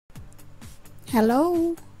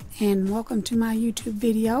Hello and welcome to my YouTube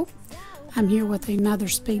video. I'm here with another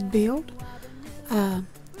speed build.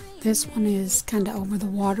 This one is kind of over the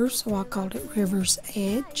water, so I called it River's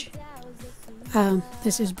Edge.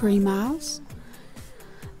 This is BreeMiles.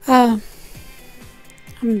 I'm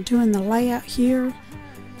doing the layout here.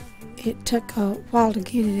 It took a while to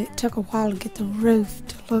get it. It took a while to get the roof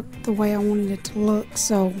to look the way I wanted it to look,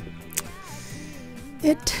 so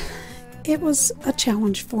it was a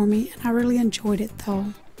challenge for me, and I really enjoyed it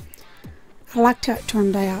though. I liked how it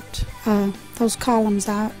turned out. Those columns,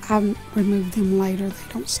 I removed them later.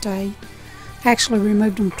 They don't stay. I actually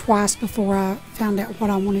removed them twice before I found out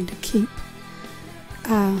what I wanted to keep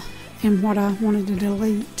and what I wanted to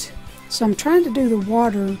delete. So I'm trying to do the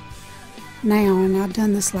water now, and I've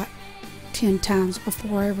done this like 10 times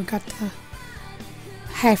before I ever got to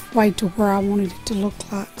halfway to where I wanted it to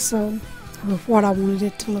look like, or what I wanted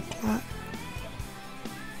it to look like.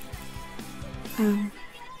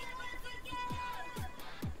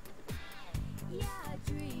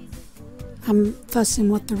 I'm fussing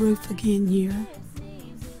with the roof again here,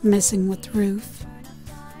 messing with the roof.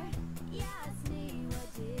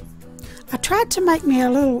 I tried to make me a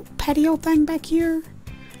little patio thing back here.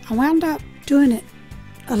 I wound up doing it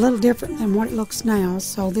a little different than what it looks now,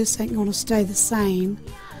 so this ain't going to stay the same.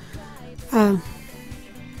 But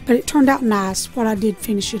it turned out nice, what I did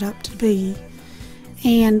finish it up to be.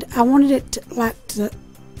 And I wanted it to, like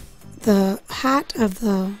the height of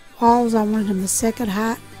the walls, I wanted them the second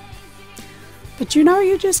height. But you know,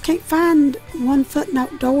 you just can't find 1 foot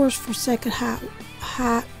note doors for second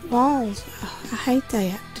height walls. I hate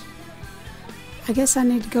that. I guess I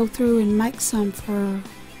need to go through and make some for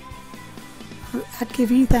I'd give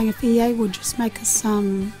anything if EA would just make us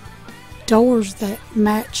some doors that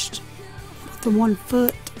matched with the 1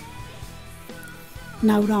 foot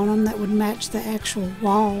note on them that would match the actual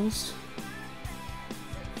walls.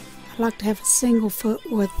 I'd like to have a single foot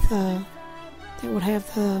with that would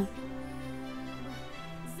have the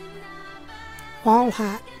wall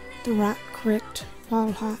height, the correct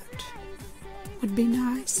wall height would be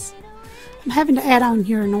nice. I'm having to add on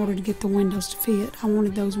here in order to get the windows to fit. I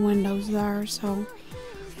wanted those windows there, so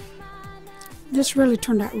this really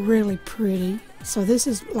turned out really pretty. So this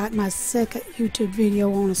is like my second YouTube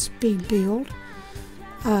video on a speed build.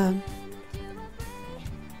 I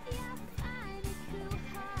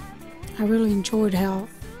really enjoyed how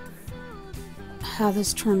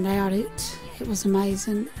this turned out. It was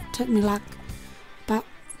amazing. It took me like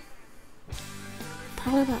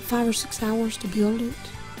probably about 5 or 6 hours to build it,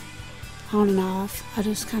 on and off. I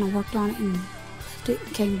just kind of worked on it and left it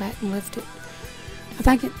and came back and left it. I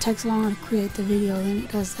think it takes longer to create the video than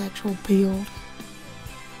it does the actual build.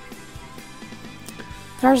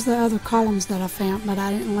 There's the other columns that I found, but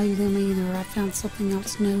I didn't leave them either. I found something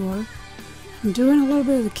else newer. I'm doing a little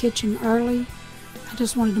bit of the kitchen early. I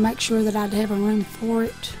just wanted to make sure that I'd have a room for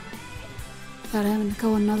it without having to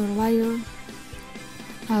go another layer,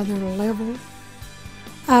 another level.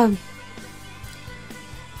 I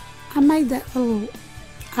made that little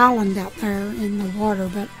island out there in the water,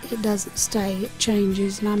 but it doesn't stay. It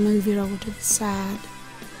changes, and I move it over to the side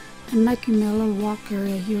and making me a little walk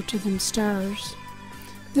area here to them stairs.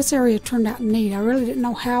 This area turned out neat. I really didn't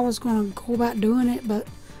know how I was going to go about doing it, but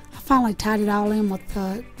I finally tied it all in with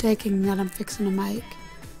the decking that I'm fixing to make,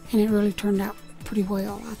 and it really turned out pretty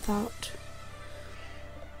well, I thought.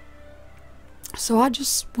 So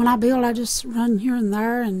when I build, I just run here and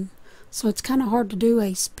there, and so it's kind of hard to do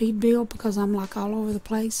a speed build because I'm like all over the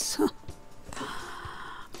place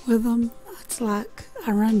with them. It's like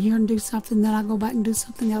I run here and do something, then I go back and do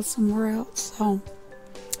something else somewhere else. So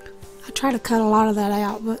I try to cut a lot of that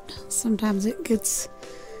out, but sometimes it gets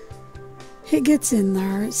in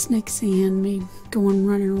there. It sneaks in, me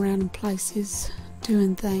running around in places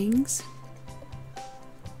doing things.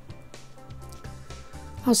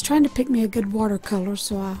 I was trying to pick me a good watercolor,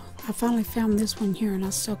 so I finally found this one here and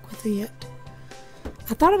I stuck with it.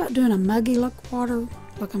 I thought about doing a muggy look water,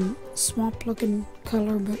 like a swamp looking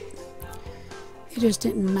color, but it just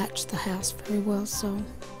didn't match the house very well, so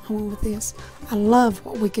I went with this. I love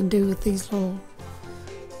what we can do with these little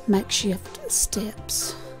makeshift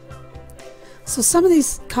steps. So some of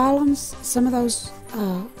these columns, some of those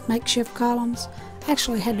makeshift columns, I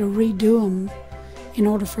actually had to redo them in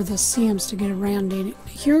order for the Sims to get around in it.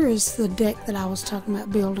 Here is the deck that I was talking about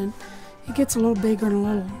building. It gets a little bigger and a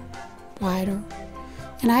little wider,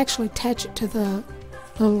 and I actually attach it to the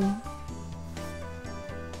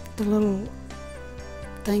little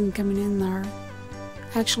thing coming in there.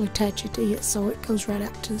 I actually attach it to it so it goes right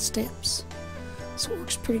out to the steps, so it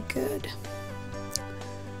works pretty good.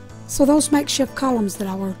 So those makeshift columns that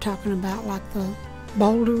I were talking about, like the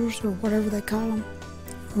boulders or whatever they call them,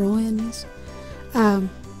 ruins, I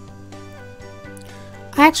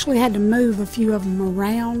actually had to move a few of them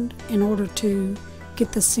around in order to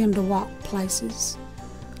get the sim to walk places.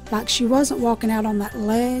 Like she wasn't walking out on that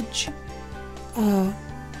ledge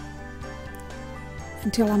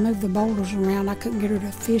until I moved the boulders around. I couldn't get her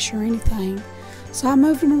to fish or anything. So I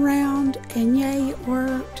moved them around, and yay, it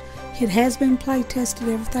worked. It has been play tested.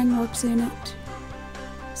 Everything works in it.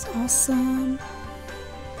 It's awesome.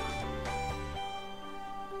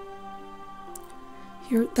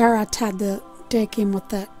 There I tied the deck in with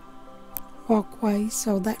that walkway,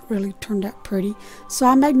 so that really turned out pretty. So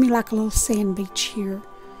I made me like a little sand beach here.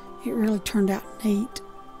 It really turned out neat.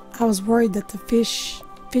 I was worried that the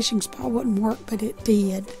fishing spot wouldn't work, but it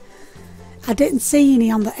did. I didn't see any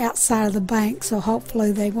on the outside of the bank, so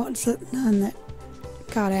hopefully they wasn't none that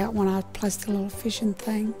got out when I placed the little fishing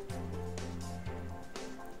thing.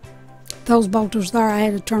 Those boulders there I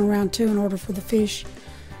had to turn around too in order for the fish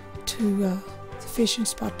to the fishing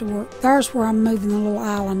spot to work. There's where I'm moving the little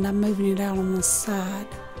island. I'm moving it out on the side.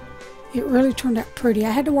 It really turned out pretty. I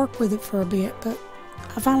had to work with it for a bit, but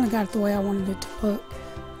I finally got it the way I wanted it to look.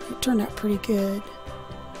 It turned out pretty good.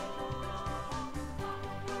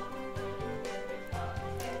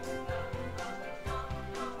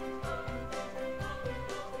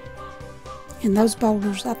 And those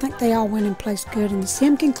boulders, I think they all went in place good. And the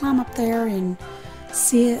sim can climb up there and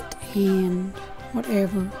sit and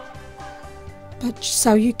whatever. But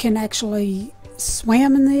so you can actually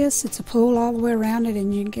swim in this. It's a pool all the way around it,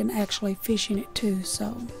 and you can actually fish in it too.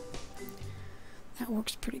 So that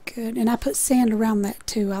works pretty good. And I put sand around that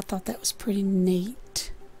too. I thought that was pretty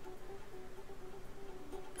neat.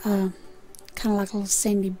 Kind of like a little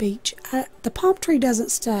sandy beach. The palm tree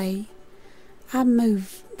doesn't stay. I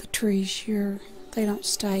move the trees here. They don't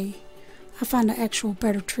stay. I find an actual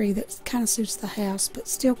better tree that kind of suits the house, but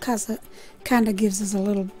still kind of gives us a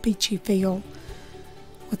little beachy feel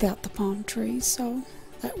without the palm trees. So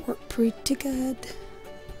that worked pretty good.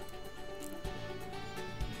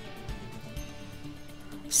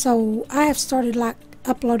 So I have started like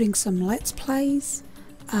uploading some Let's Plays.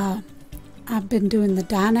 I've been doing the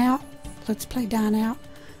Dine Out, Let's Play Dine Out.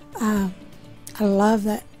 I love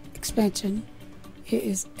that expansion. It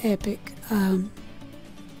is epic.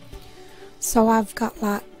 So I've got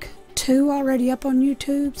like 2 already up on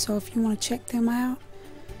YouTube, so if you want to check them out,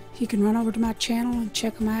 you can run over to my channel and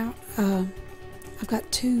check them out. I've got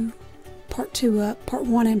part 2 up, part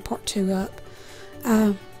 1 and part 2 up.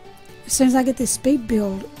 As soon as I get this speed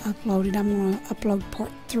build uploaded, I'm going to upload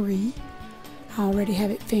part 3. I already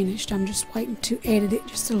have it finished. I'm just waiting to edit it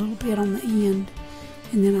just a little bit on the end,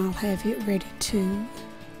 and then I'll have it ready too.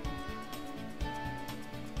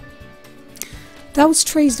 Those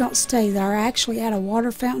trees don't stay there. I actually add a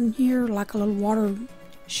water fountain here, like a little water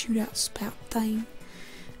shootout spout thing.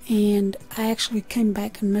 And I actually came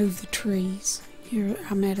back and moved the trees. Here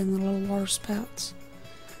I'm adding the little water spouts.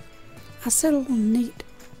 I set a little neat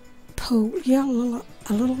pool, yeah,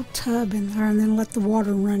 a little tub in there, and then let the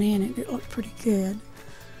water run in it. It looked pretty good.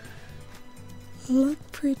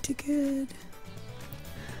 Looked pretty good.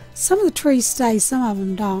 Some of the trees stay, some of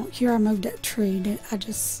them don't. Here I moved that tree. I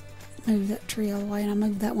just moved that tree all the way, and I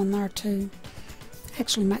moved that one there too.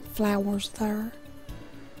 Actually make flowers there.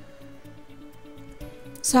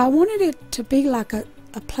 So I wanted it to be like a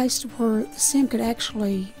place where the sim could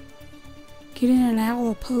actually get in and out of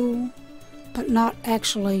the pool, but not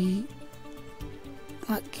actually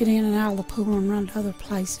like get in and out of the pool and run to other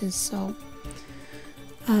places. So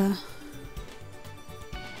I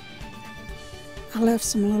left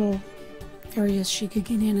some little areas she could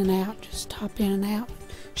get in and out, just hop in and out.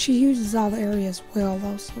 She uses all the areas well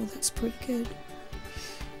though, so that's pretty good.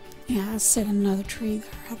 Yeah, I set another tree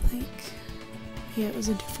there, I think. Yeah, it was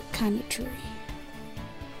a different kind of tree.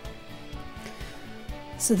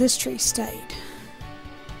 So this tree stayed.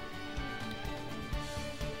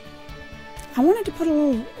 I wanted to put a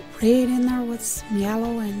little red in there with some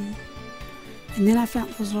yellow, and then I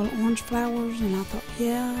found those little orange flowers, and I thought,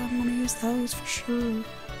 yeah, I'm going to use those for sure.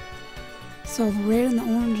 So the red and the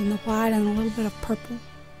orange and the white and a little bit of purple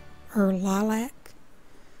or lilac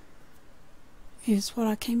is what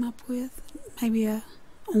I came up with. Maybe a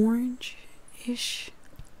orange-ish.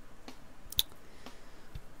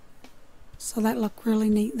 So that looked really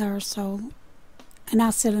neat there. So, and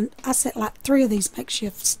I set like 3 of these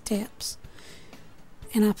makeshift steps,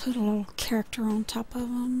 and I put a little character on top of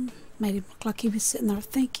them. Made him look like he was sitting there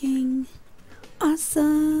thinking.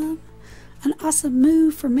 Awesome! An awesome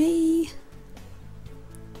move for me.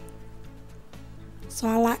 So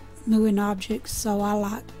I like moving objects, so I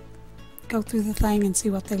like go through the thing and see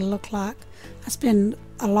what they look like. I spend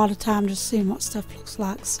a lot of time just seeing what stuff looks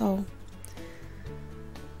like, so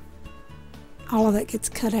all of that gets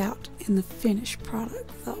cut out in the finished product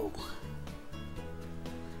though.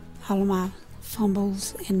 All of my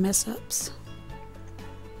fumbles and mess ups.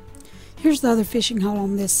 Here's the other fishing hole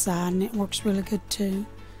on this side, and it works really good too.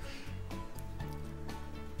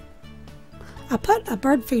 I put a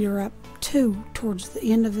bird feeder up too towards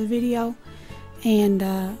the end of the video, and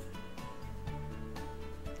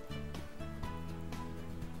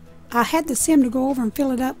I had the sim to go over and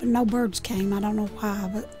fill it up, but no birds came. I don't know why,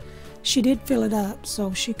 but she did fill it up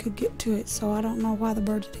so she could get to it, so I don't know why the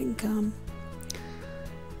birds didn't come.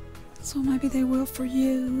 So maybe they will for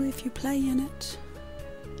you if you play in it.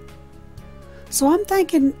 So I'm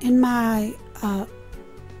thinking in my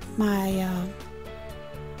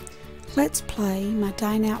Let's Play, my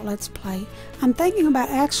Dine Out Let's Play, I'm thinking about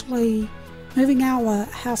actually moving out of the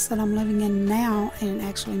house that I'm living in now and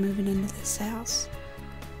actually moving into this house.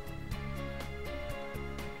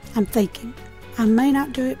 I'm thinking. I may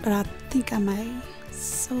not do it, but I think I may.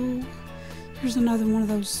 So here's another one of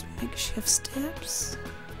those makeshift steps.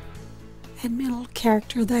 Add me a little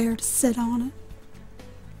character there to sit on it.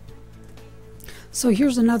 So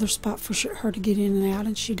here's another spot for her to get in and out,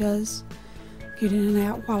 and she does get in and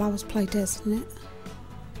out while I was playtesting it.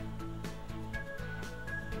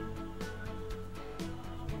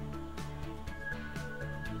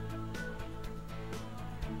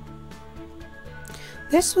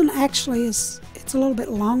 This one actually it's a little bit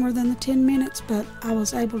longer than the 10 minutes, but I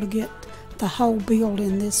was able to get the whole build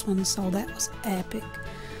in this one, so that was epic.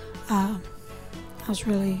 I was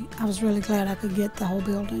really glad I could get the whole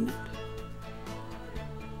build in it.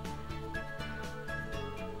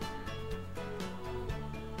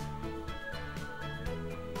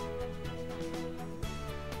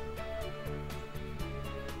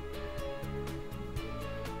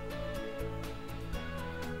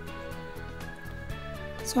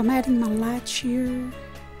 So I'm adding my lights here,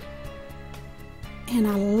 and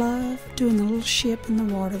I love doing the little ship in the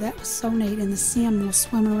water. That was so neat, and the sim will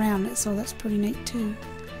swim around it, so that's pretty neat too.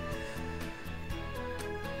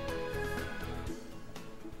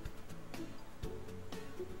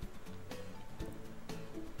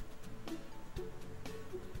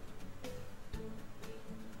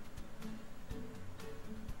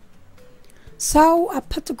 So I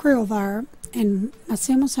put the grill there, and my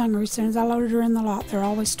sim was hungry. As soon as I loaded her in the lot, they're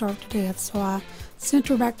always starved to death, so I sent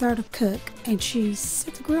her back there to cook, and she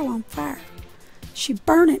set the grill on fire. She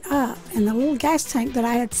burned it up, and the little gas tank that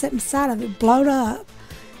I had set beside of it blowed up.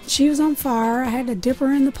 She was on fire. I had to dip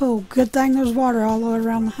her in the pool. Good thing there's water all the way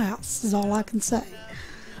around the house, is all I can say,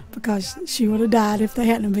 because she would have died if they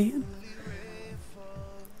hadn't been.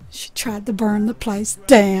 She tried to burn the place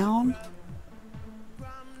down.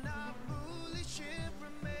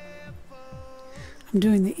 I'm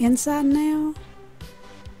doing the inside now,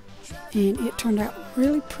 and it turned out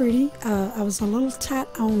really pretty. I was a little tight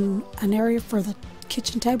on an area for the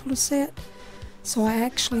kitchen table to sit, so I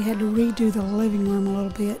actually had to redo the living room a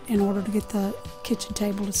little bit in order to get the kitchen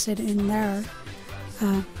table to sit in there,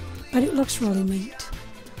 but it looks really neat.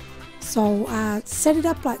 So I set it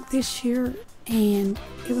up like this here, and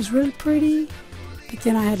it was really pretty, but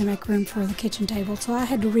then I had to make room for the kitchen table, so I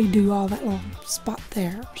had to redo all that little spot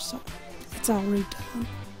there. So it's all redone.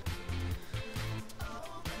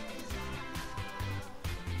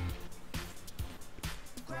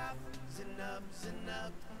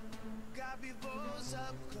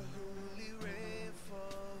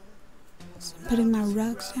 So I'm putting my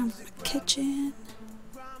rugs down for the kitchen.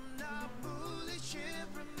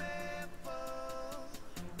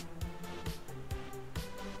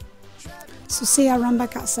 So see, I run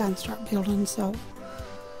back outside and start building. So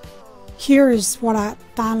here is what I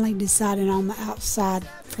finally decided on the outside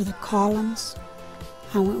for the columns.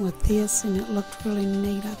 I went with this, and it looked really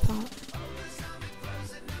neat, I thought.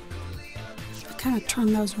 I kind of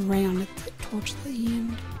turned those around towards the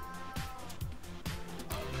end.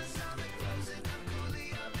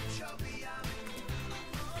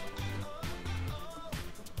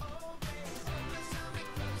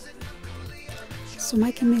 So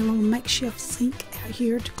making me a little makeshift sink out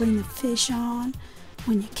here to clean the fish on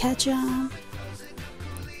when you catch them.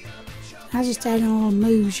 I just added a little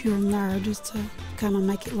moose here and there just to kind of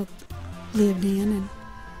make it look lived in. And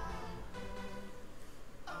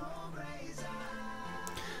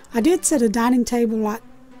I did set a dining table like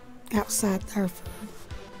outside there for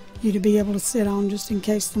you to be able to sit on, just in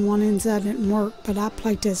case the one inside didn't work, but I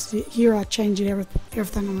play tested it. Here I changed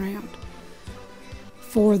everything around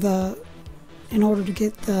for in order to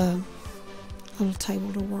get the little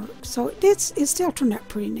table to work. So it still turned out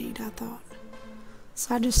pretty neat, I thought.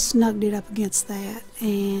 So I just snugged it up against that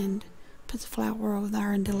and put the flower over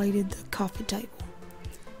there and deleted the coffee table.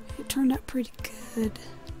 It turned out pretty good.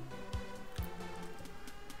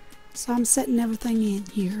 So I'm setting everything in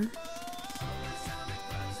here.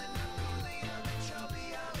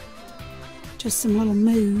 Just some little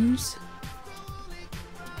moves.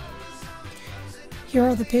 Here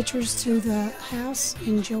are the pictures to the house.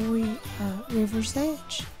 Enjoy River's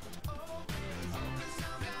Edge.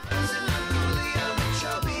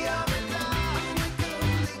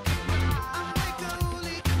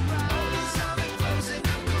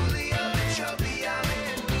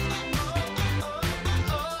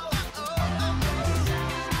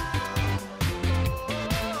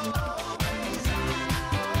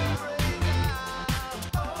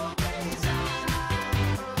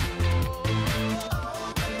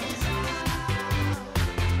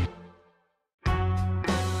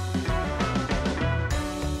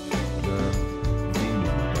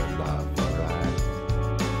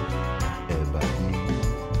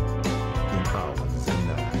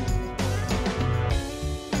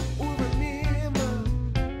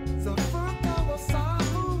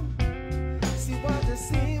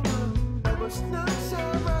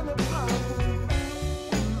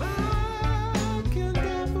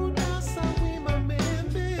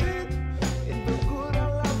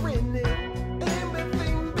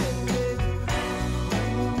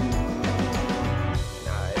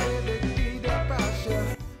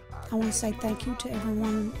 I want to say thank you to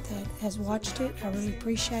everyone that has watched it. I really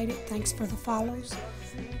appreciate it. Thanks for the follows.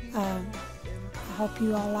 I hope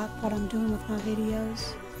you all like what I'm doing with my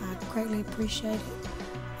videos. I greatly appreciate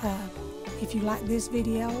it. If you like this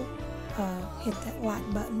video, hit that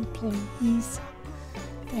like button, please.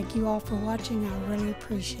 Thank you all for watching. I really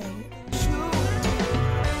appreciate it.